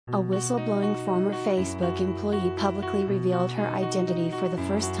A whistleblowing former Facebook employee publicly revealed her identity for the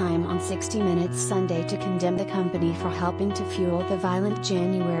first time on 60 Minutes Sunday to condemn the company for helping to fuel the violent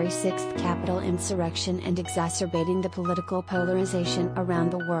January 6th Capitol insurrection and exacerbating the political polarization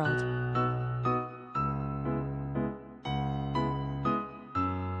around the world.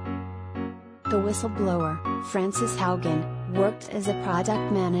 The whistleblower, Frances Haugen, worked as a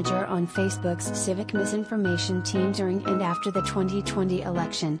product manager on Facebook's civic misinformation team during and after the 2020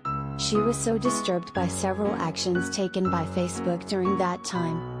 election. She was so disturbed by several actions taken by Facebook during that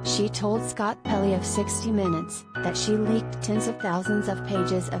time, she told Scott Pelley of 60 Minutes, that she leaked tens of thousands of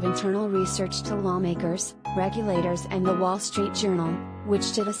pages of internal research to lawmakers, regulators and the Wall Street Journal,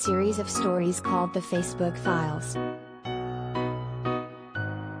 which did a series of stories called the Facebook Files.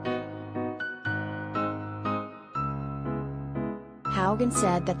 Haugen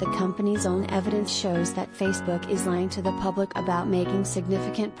said that the company's own evidence shows that Facebook is lying to the public about making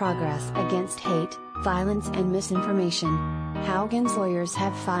significant progress against hate, violence and misinformation. Haugen's lawyers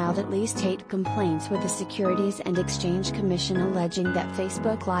have filed at least 8 complaints with the Securities and Exchange Commission alleging that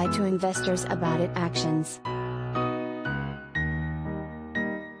Facebook lied to investors about its actions.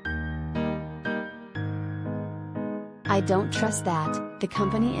 I don't trust that, the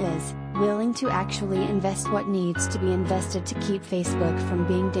company is willing to actually invest what needs to be invested to keep Facebook from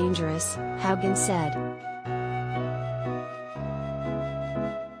being dangerous, Haugen said.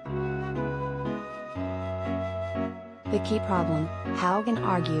 The key problem, Haugen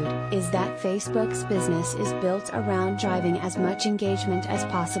argued, is that Facebook's business is built around driving as much engagement as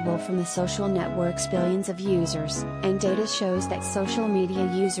possible from the social network's billions of users, and data shows that social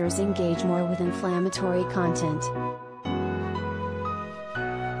media users engage more with inflammatory content.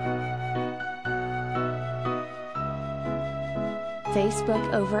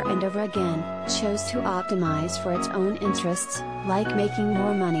 Facebook over and over again chose to optimize for its own interests, like making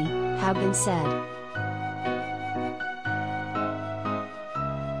more money, Haugen said.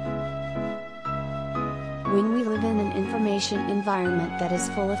 When we live in an information environment that is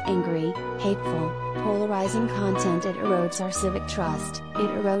full of angry, hateful, polarizing content, it erodes our civic trust, it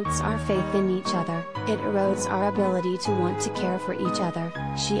erodes our faith in each other, it erodes our ability to want to care for each other,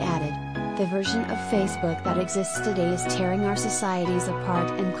 she added. The version of Facebook that exists today is tearing our societies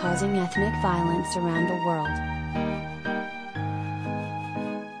apart and causing ethnic violence around the world.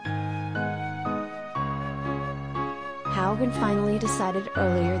 Haugen finally decided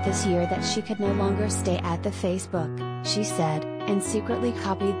earlier this year that she could no longer stay at the Facebook, she said, and secretly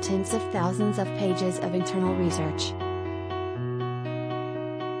copied tens of thousands of pages of internal research.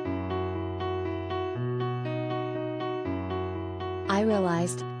 I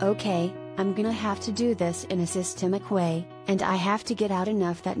realized, okay, I'm gonna have to do this in a systemic way, and I have to get out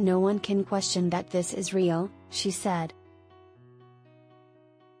enough that no one can question that this is real, she said.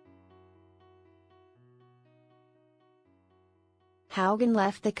 Haugen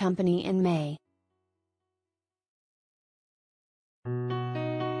left the company in May.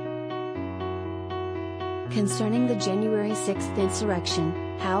 Concerning the January 6th insurrection,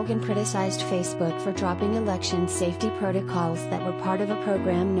 Haugen criticized Facebook for dropping election safety protocols that were part of a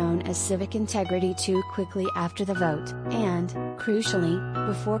program known as Civic Integrity too quickly after the vote, and, crucially,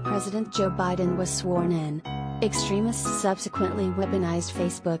 before President Joe Biden was sworn in. Extremists subsequently weaponized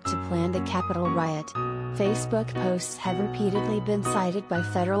Facebook to plan the Capitol riot. Facebook posts have repeatedly been cited by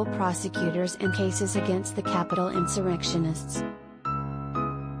federal prosecutors in cases against the Capitol insurrectionists.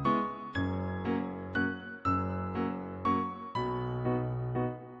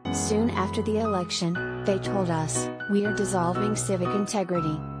 Soon after the election, they told us, "We're dissolving civic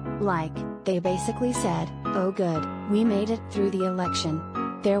integrity." Like, they basically said, "Oh good, we made it through the election.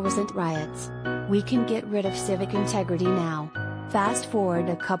 There wasn't riots. We can get rid of civic integrity now." Fast forward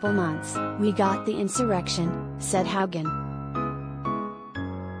a couple months, we got the insurrection, said Haugen.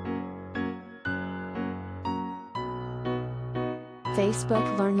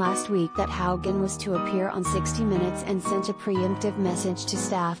 Facebook learned last week that Haugen was to appear on 60 Minutes and sent a preemptive message to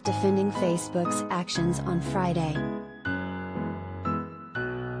staff defending Facebook's actions on Friday.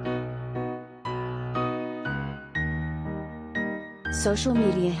 Social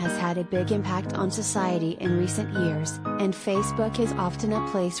media has had a big impact on society in recent years, and Facebook is often a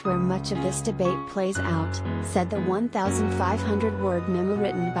place where much of this debate plays out, said the 1,500-word memo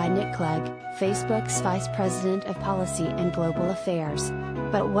written by Nick Clegg, Facebook's Vice President of Policy and Global Affairs.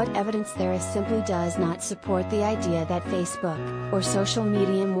 But what evidence there is simply does not support the idea that Facebook, or social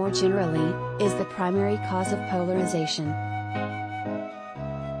media more generally, is the primary cause of polarization.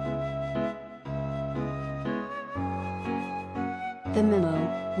 The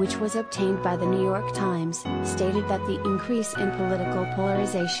memo, which was obtained by the New York Times, stated that the increase in political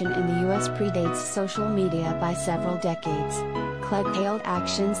polarization in the US predates social media by several decades. Clegg hailed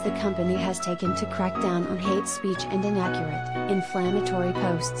actions the company has taken to crack down on hate speech and inaccurate, inflammatory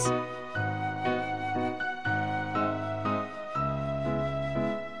posts.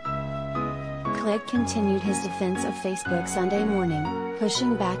 Clegg continued his defense of Facebook Sunday morning,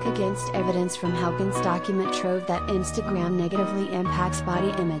 pushing back against evidence from Haugen's document trove that Instagram negatively impacts body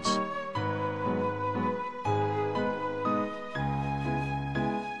image.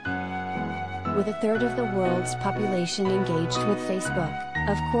 With a third of the world's population engaged with Facebook,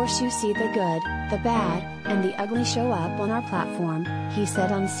 of course you see the good, the bad, and the ugly show up on our platform, he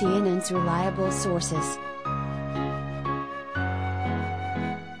said on CNN's Reliable Sources.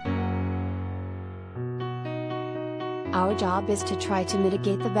 Our job is to try to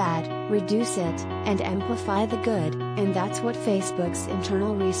mitigate the bad, reduce it, and amplify the good, and that's what Facebook's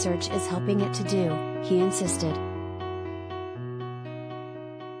internal research is helping it to do, he insisted.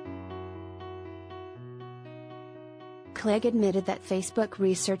 Clegg admitted that Facebook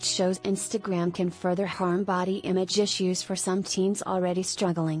research shows Instagram can further harm body image issues for some teens already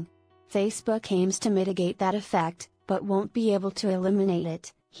struggling. Facebook aims to mitigate that effect, but won't be able to eliminate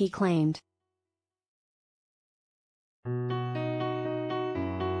it, he claimed.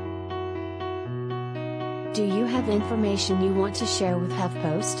 Do you have information you want to share with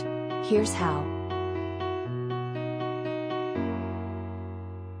HuffPost? Here's how.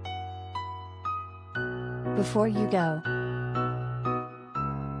 Before you go,